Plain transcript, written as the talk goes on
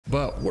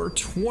but we're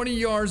 20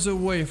 yards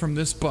away from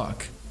this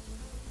buck.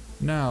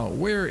 Now,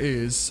 where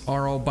is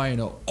our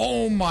albino?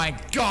 Oh my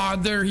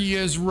god, there he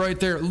is right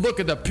there. Look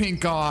at the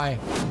pink eye.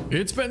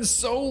 It's been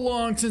so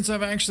long since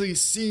I've actually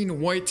seen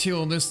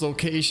whitetail in this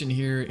location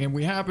here, and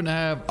we happen to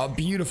have a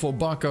beautiful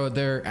buck out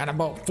there at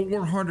about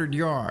 400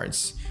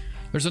 yards.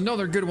 There's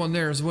another good one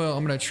there as well.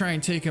 I'm gonna try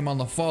and take him on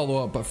the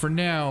follow-up, but for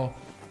now,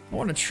 I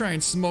want to try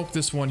and smoke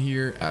this one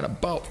here at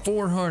about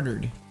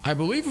 400. I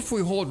believe if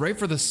we hold right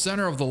for the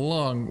center of the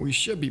lung, we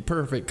should be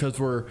perfect because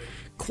we're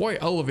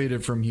quite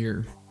elevated from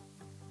here.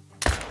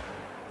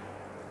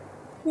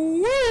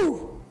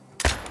 Woo!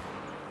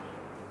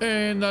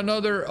 And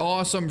another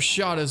awesome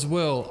shot as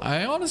well.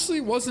 I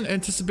honestly wasn't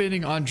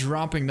anticipating on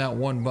dropping that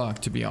one buck,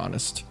 to be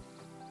honest.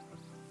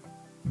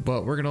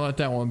 But we're gonna let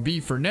that one be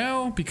for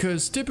now,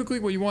 because typically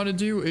what you want to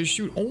do is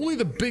shoot only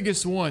the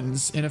biggest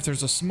ones, and if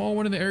there's a small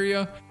one in the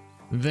area,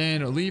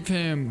 then leave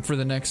him for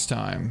the next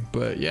time.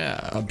 But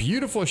yeah, a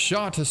beautiful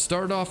shot to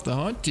start off the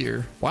hunt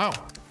here. Wow.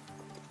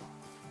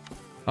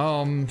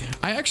 I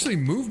actually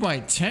moved my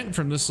tent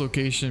from this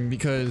location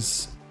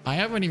because I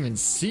haven't even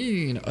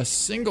seen a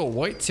single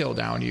whitetail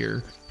down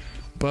here.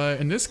 But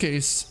in this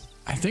case,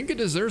 I think it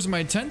deserves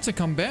my tent to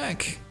come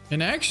back.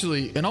 And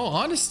actually, in all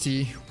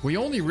honesty, we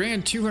only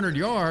ran 200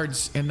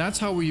 yards, and that's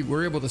how we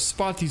were able to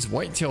spot these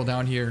whitetail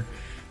down here.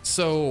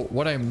 So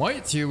what I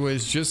might do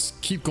is just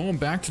keep going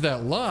back to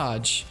that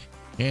lodge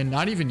and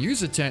not even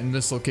use a tent in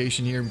this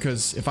location here,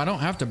 because if I don't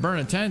have to burn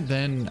a tent,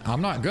 then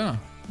I'm not gonna.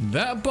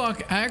 That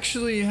buck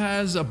actually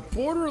has a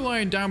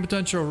borderline down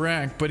potential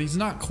rack, but he's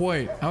not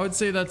quite. I would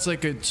say that's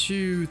like a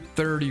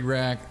 230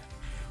 rack.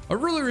 A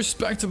really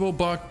respectable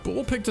buck, but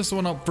we'll pick this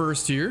one up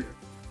first here.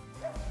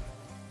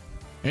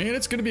 And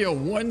it's going to be a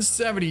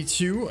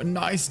 172, a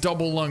nice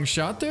double lung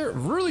shot there.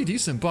 Really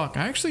decent buck.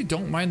 I actually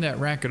don't mind that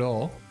rack at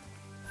all.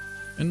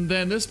 And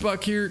then this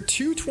buck here,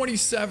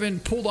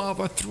 227, pulled off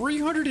a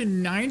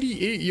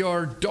 398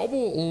 yard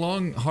double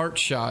lung heart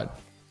shot.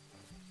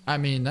 I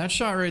mean, that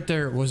shot right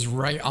there was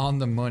right on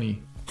the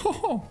money.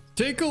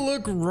 Take a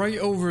look right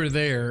over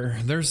there.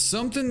 There's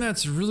something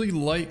that's really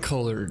light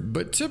colored,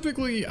 but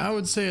typically I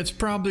would say it's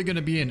probably going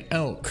to be an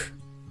elk,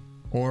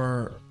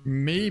 or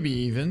maybe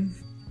even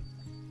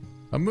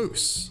a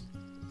moose.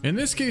 In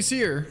this case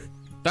here,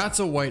 that's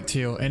a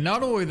whitetail, and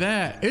not only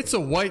that, it's a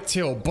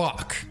whitetail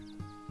buck,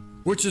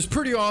 which is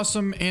pretty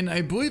awesome. And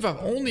I believe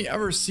I've only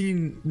ever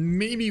seen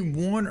maybe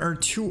 1 or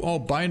 2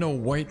 albino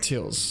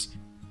whitetails,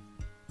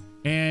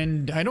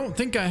 and I don't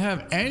think I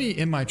have any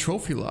in my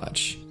trophy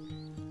lodge.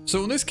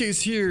 So in this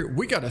case here,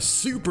 we got a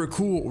super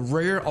cool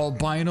rare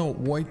albino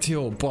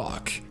whitetail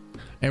buck,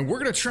 and we're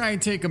gonna try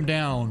and take him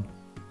down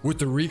with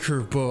the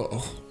recurve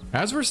bow.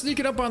 As we're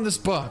sneaking up on this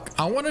buck,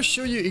 I want to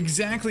show you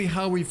exactly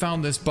how we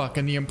found this buck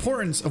and the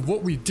importance of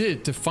what we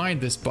did to find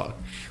this buck.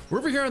 We're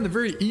over here on the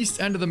very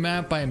east end of the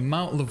map by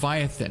Mount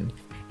Leviathan,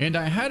 and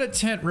I had a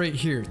tent right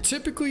here.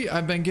 Typically,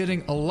 I've been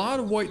getting a lot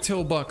of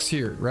whitetail bucks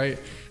here, right?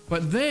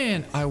 But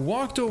then I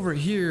walked over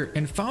here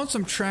and found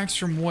some tracks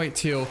from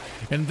whitetail,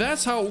 and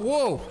that's how,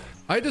 whoa,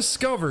 I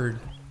discovered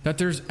that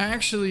there's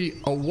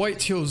actually a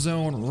whitetail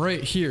zone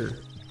right here.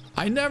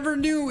 I never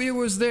knew it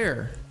was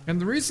there. And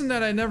the reason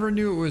that I never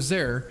knew it was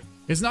there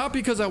is not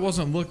because I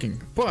wasn't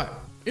looking, but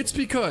it's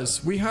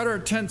because we had our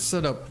tent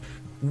set up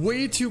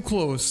way too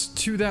close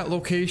to that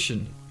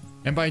location.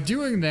 And by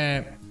doing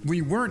that,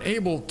 we weren't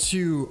able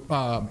to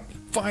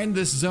find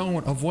this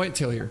zone of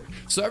whitetail here.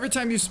 So every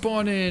time you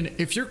spawn in,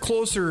 if you're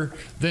closer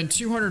than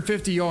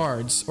 250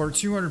 yards or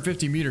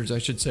 250 meters, I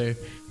should say,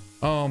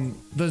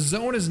 the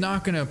zone is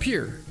not going to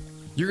appear.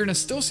 You're going to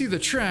still see the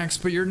tracks,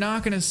 but you're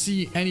not going to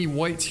see any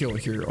whitetail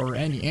here or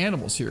any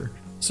animals here.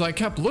 So I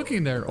kept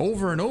looking there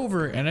over and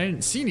over, and I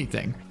didn't see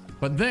anything.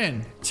 But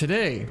then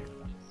today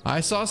I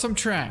saw some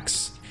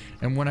tracks,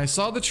 and when I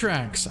saw the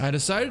tracks, I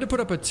decided to put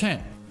up a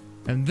tent,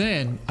 and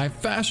then I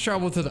fast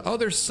traveled to the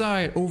other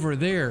side over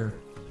there.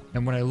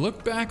 And when I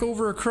looked back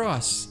over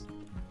across,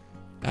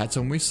 that's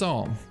when we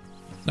saw him.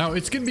 Now,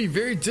 it's going to be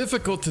very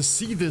difficult to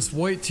see this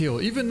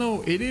whitetail, even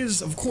though it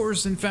is, of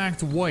course, in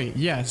fact, white.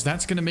 Yes,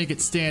 that's going to make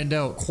it stand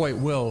out quite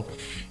well,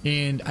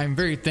 and I'm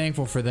very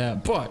thankful for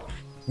that. But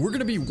we're going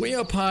to be way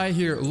up high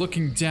here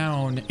looking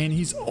down, and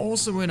he's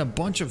also in a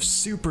bunch of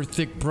super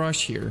thick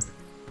brush here.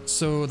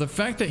 So the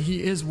fact that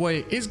he is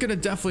white is going to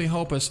definitely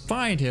help us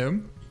find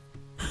him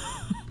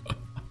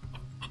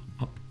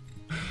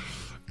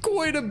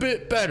quite a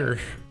bit better.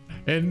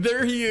 And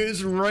there he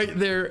is right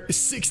there,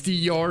 60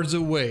 yards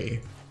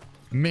away.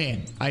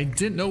 Man, I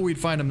didn't know we'd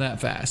find him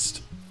that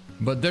fast.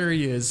 But there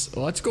he is.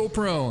 Let's go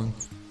prone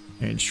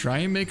and try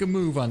and make a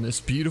move on this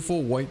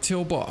beautiful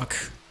whitetail buck.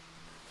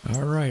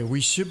 All right,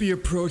 we should be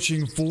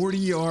approaching 40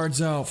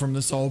 yards out from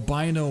this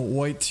albino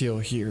whitetail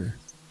here.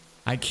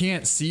 I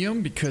can't see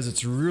him because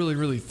it's really,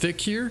 really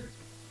thick here.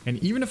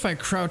 And even if I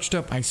crouched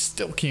up, I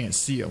still can't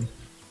see him.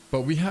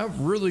 But we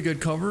have really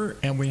good cover,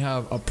 and we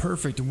have a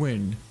perfect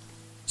wind.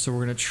 So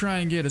we're going to try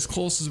and get as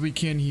close as we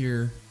can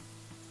here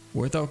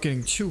without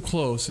getting too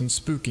close and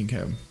spooking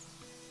him.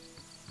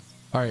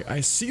 All right,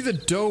 I see the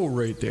doe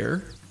right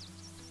there.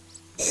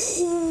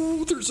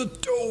 there's a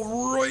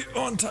doe right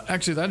on top.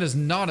 Actually, that is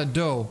not a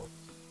doe.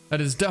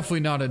 That is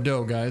definitely not a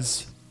doe,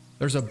 guys.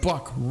 There's a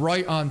buck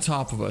right on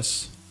top of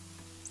us.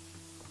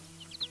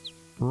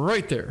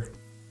 Right there.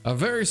 A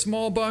very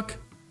small buck,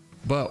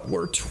 but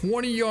we're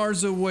 20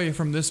 yards away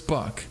from this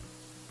buck.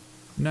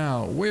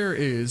 Now, where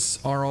is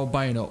our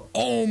albino?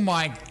 Oh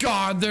my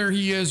god, there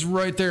he is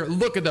right there.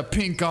 Look at the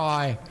pink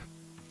eye.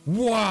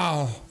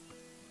 Wow.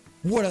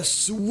 What a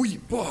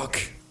sweet buck.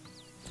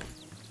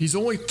 He's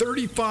only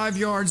 35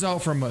 yards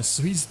out from us,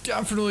 so he's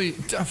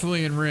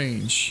definitely in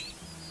range.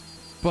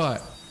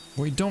 But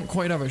we don't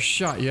quite have a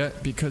shot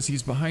yet because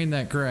he's behind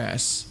that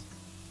grass.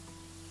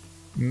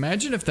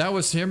 Imagine if that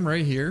was him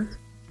right here.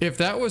 If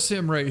that was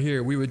him right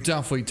here, we would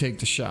definitely take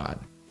the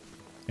shot.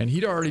 And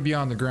he'd already be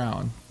on the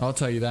ground, I'll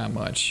tell you that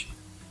much.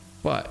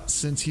 But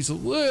since he's a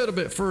little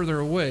bit further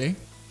away,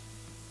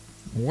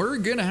 we're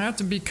gonna have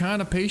to be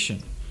kind of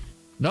patient.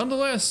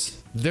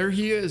 Nonetheless, there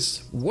he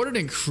is. What an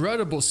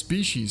incredible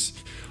species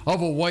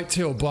of a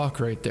whitetail buck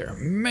right there.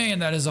 Man,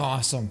 that is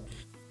awesome.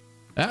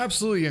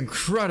 Absolutely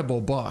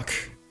incredible buck.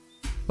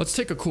 Let's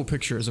take a cool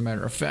picture as a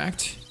matter of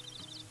fact.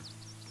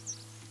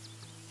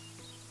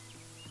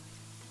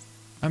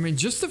 I mean,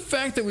 just the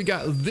fact that we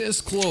got this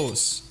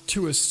close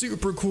to a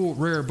super cool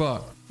rare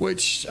buck,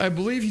 which I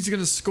believe he's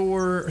going to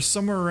score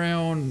somewhere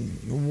around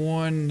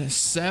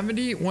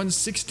 170,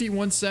 160,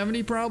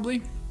 170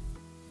 probably.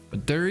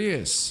 But there he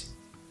is.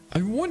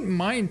 I wouldn't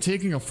mind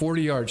taking a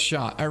 40-yard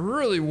shot. I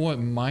really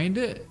wouldn't mind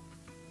it.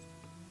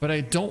 But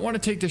I don't want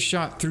to take the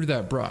shot through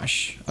that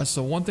brush. That's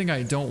the one thing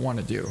I don't want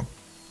to do.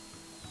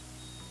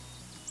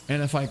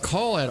 And if I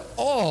call at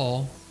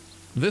all,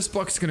 this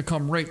buck's going to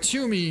come right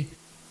to me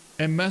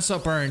and mess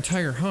up our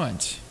entire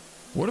hunt.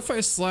 What if I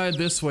slide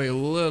this way a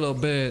little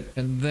bit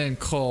and then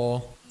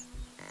call?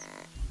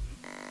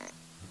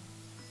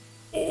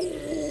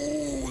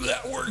 Oh,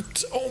 that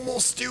worked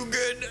almost too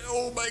good.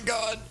 Oh my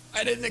god.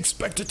 I didn't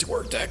expect it to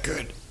work that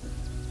good.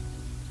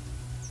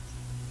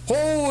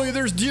 Holy,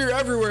 there's deer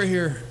everywhere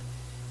here.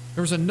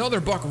 There was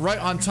another buck right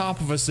on top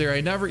of us there.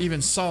 I never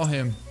even saw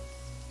him.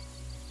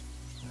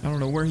 I don't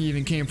know where he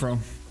even came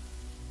from.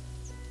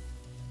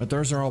 But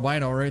there's our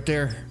albino right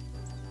there.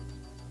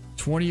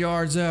 20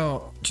 yards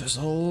out. Just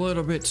a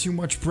little bit too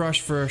much brush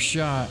for a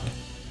shot.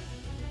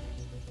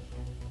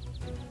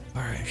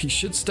 Alright, he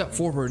should step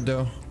forward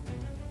though.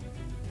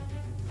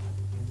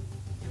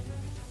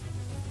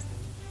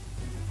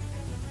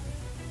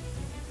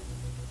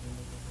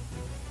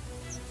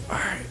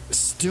 Alright,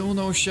 still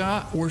no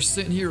shot. We're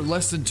sitting here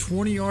less than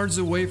 20 yards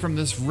away from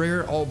this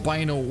rare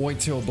albino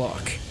whitetail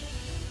buck.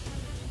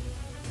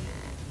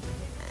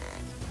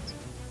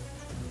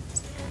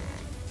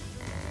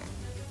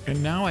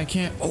 And now I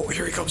can't. Oh,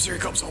 here he comes, here he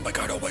comes. Oh my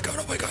god, oh my god,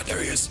 oh my god,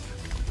 there he is.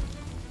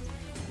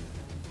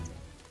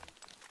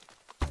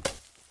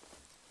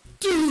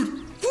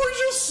 Dude, we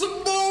just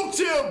smoked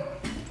him.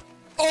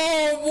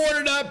 Oh, what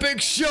an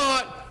epic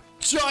shot.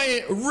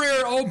 Giant,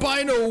 rare,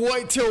 albino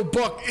whitetail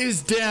buck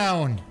is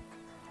down.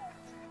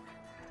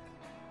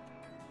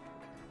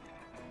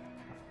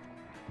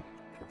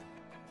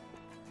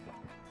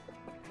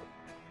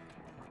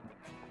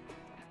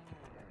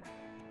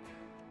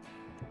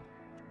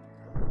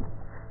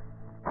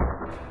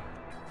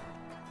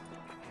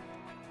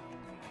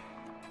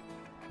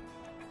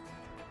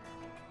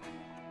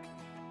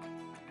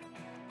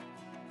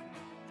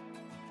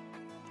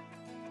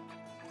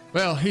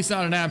 Well, he's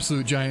not an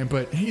absolute giant,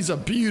 but he's a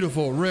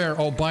beautiful, rare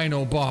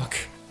albino buck.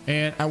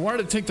 And I wanted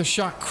to take the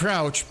shot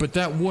crouch, but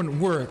that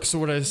wouldn't work. So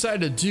what I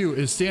decided to do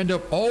is stand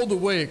up all the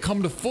way,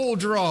 come to full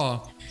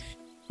draw.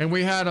 And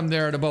we had him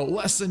there at about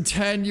less than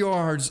 10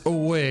 yards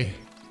away.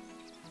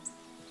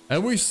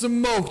 And we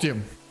smoked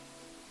him.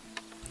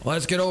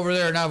 Let's get over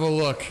there and have a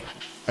look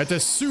at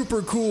this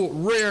super cool,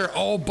 rare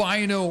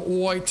albino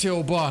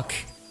whitetail buck.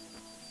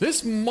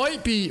 This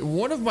might be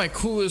one of my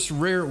coolest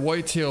rare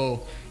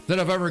whitetail that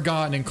I've ever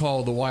gotten in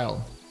Call of the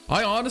Wild.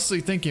 I honestly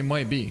think it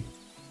might be.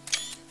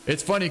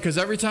 It's funny because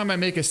every time I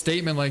make a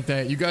statement like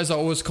that, you guys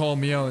always call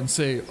me out and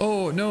say,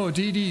 oh no,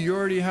 DD, you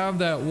already have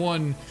that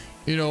one,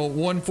 you know,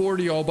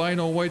 140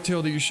 albino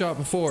whitetail that you shot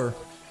before.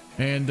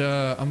 And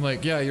I'm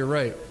like, yeah, you're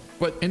right.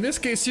 But in this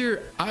case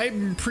here,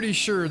 I'm pretty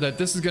sure that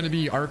this is going to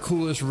be our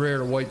coolest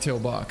rare whitetail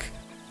buck.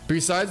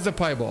 Besides the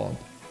piebald.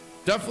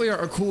 Definitely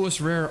our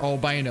coolest rare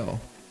albino.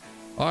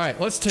 Alright,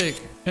 let's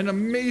take an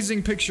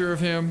amazing picture of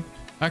him.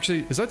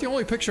 Actually, is that the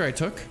only picture I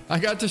took? I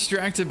got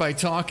distracted by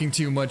talking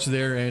too much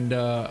there, and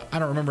I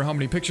don't remember how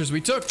many pictures we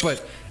took,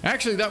 but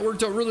actually that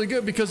worked out really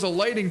good because the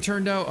lighting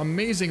turned out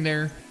amazing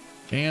there.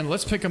 And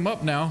let's pick him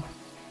up now,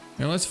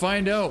 and let's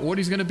find out what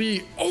he's gonna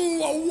be.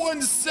 Oh, a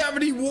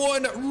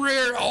 171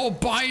 rare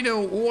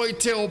albino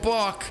whitetail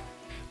buck.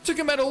 Took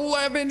him at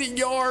 11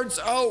 yards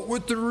out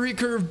with the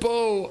recurve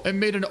bow and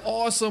made an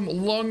awesome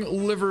lung,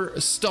 liver,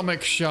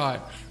 stomach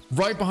shot.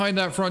 Right behind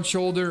that front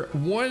shoulder,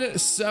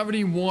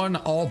 171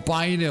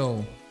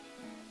 albino.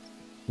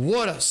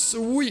 What a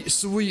sweet,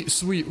 sweet,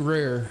 sweet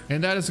rare.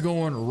 And that is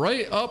going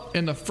right up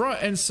in the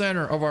front and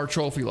center of our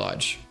trophy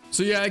lodge.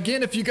 So yeah,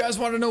 again, if you guys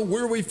want to know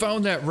where we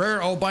found that rare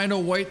albino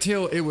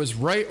whitetail, it was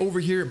right over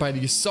here by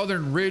the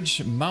southern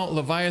ridge, Mount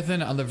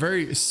Leviathan, on the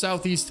very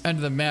southeast end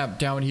of the map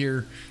down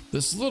here.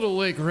 This little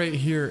lake right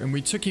here, and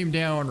we took him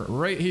down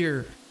right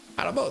here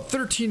at about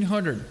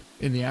 1300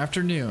 in the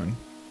afternoon.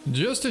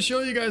 Just to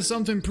show you guys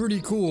something pretty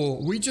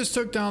cool, we just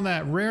took down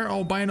that rare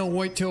albino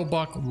whitetail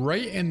buck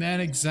right in that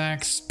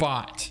exact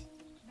spot.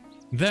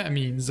 That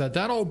means that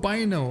that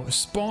albino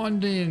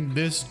spawned in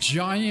this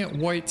giant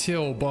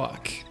whitetail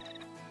buck.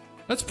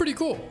 That's pretty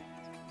cool.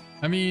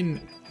 I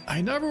mean,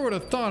 I never would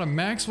have thought a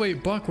max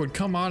weight buck would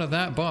come out of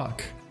that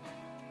buck.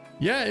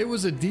 Yeah, it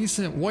was a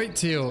decent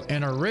whitetail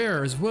and a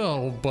rare as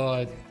well,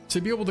 but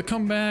to be able to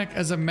come back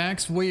as a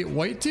max weight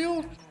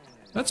whitetail,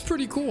 that's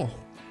pretty cool.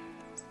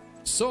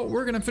 So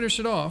we're gonna finish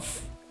it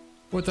off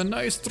with a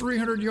nice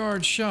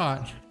 300-yard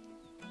shot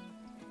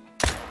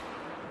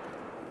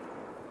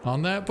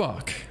on that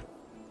buck.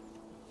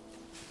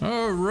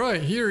 All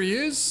right, here he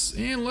is,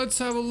 and let's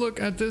have a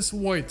look at this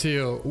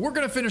whitetail. We're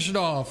gonna finish it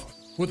off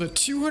with a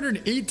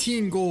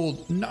 218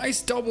 gold,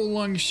 nice double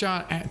lung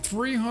shot at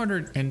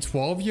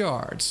 312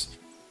 yards.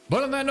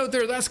 But on that note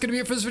there, that's gonna be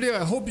it for this video.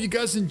 I hope you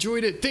guys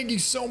enjoyed it. Thank you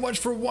so much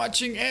for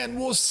watching, and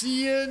we'll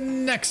see you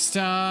next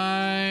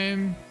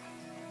time.